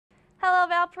Hello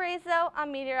Valparaiso,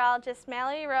 I'm Meteorologist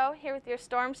Mallory Row here with your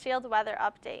Storm Shield weather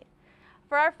update.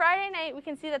 For our Friday night, we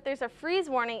can see that there's a freeze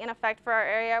warning in effect for our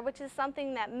area, which is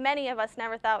something that many of us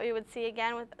never thought we would see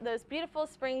again with those beautiful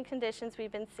spring conditions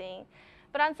we've been seeing.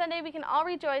 But on Sunday, we can all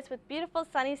rejoice with beautiful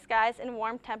sunny skies and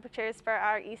warm temperatures for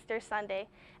our Easter Sunday.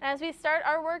 And as we start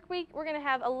our work week, we're going to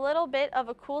have a little bit of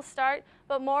a cool start,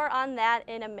 but more on that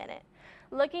in a minute.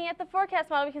 Looking at the forecast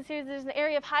model, we can see there's an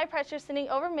area of high pressure sitting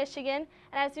over Michigan,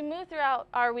 and as we move throughout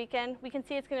our weekend, we can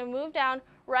see it's going to move down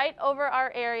right over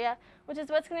our area, which is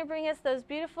what's going to bring us those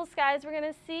beautiful skies we're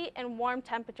going to see and warm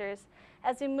temperatures.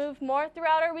 As we move more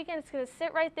throughout our weekend, it's going to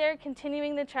sit right there,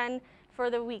 continuing the trend for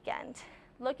the weekend.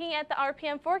 Looking at the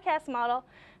RPM forecast model,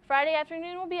 Friday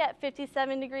afternoon will be at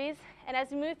 57 degrees, and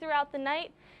as we move throughout the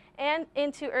night and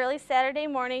into early Saturday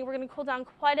morning, we're going to cool down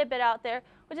quite a bit out there,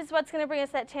 which is what's going to bring us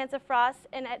that chance of frost.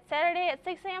 And at Saturday at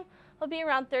 6 a.m., we'll be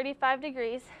around 35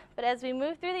 degrees. But as we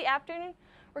move through the afternoon,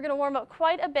 we're going to warm up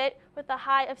quite a bit with a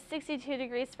high of 62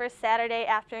 degrees for Saturday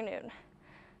afternoon.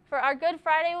 For our Good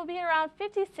Friday, we'll be around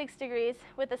 56 degrees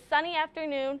with a sunny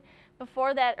afternoon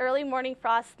before that early morning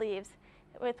frost leaves,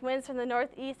 with winds from the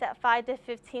northeast at 5 to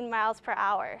 15 miles per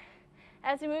hour.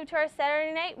 As we move to our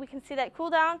Saturday night, we can see that cool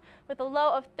down with a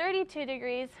low of 32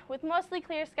 degrees with mostly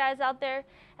clear skies out there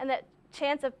and that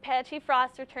chance of patchy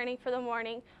frost returning for the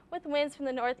morning with winds from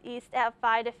the northeast at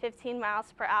 5 to 15 miles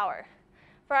per hour.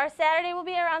 For our Saturday, we'll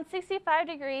be around 65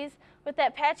 degrees with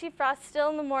that patchy frost still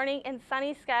in the morning and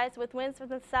sunny skies with winds from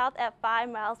the south at 5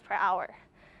 miles per hour.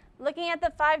 Looking at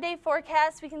the 5-day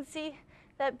forecast, we can see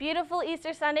that beautiful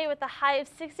Easter Sunday with a high of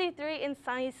 63 and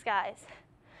sunny skies.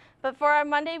 But for our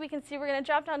Monday, we can see we're going to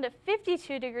drop down to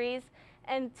 52 degrees,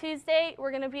 and Tuesday we're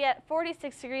going to be at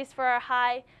 46 degrees for our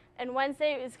high, and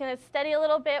Wednesday is going to steady a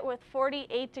little bit with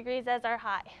 48 degrees as our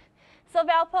high. So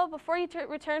Valpo, before you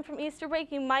return from Easter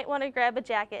break, you might want to grab a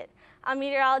jacket. I'm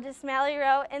Meteorologist Mallory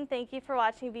Row, and thank you for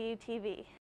watching VUTV.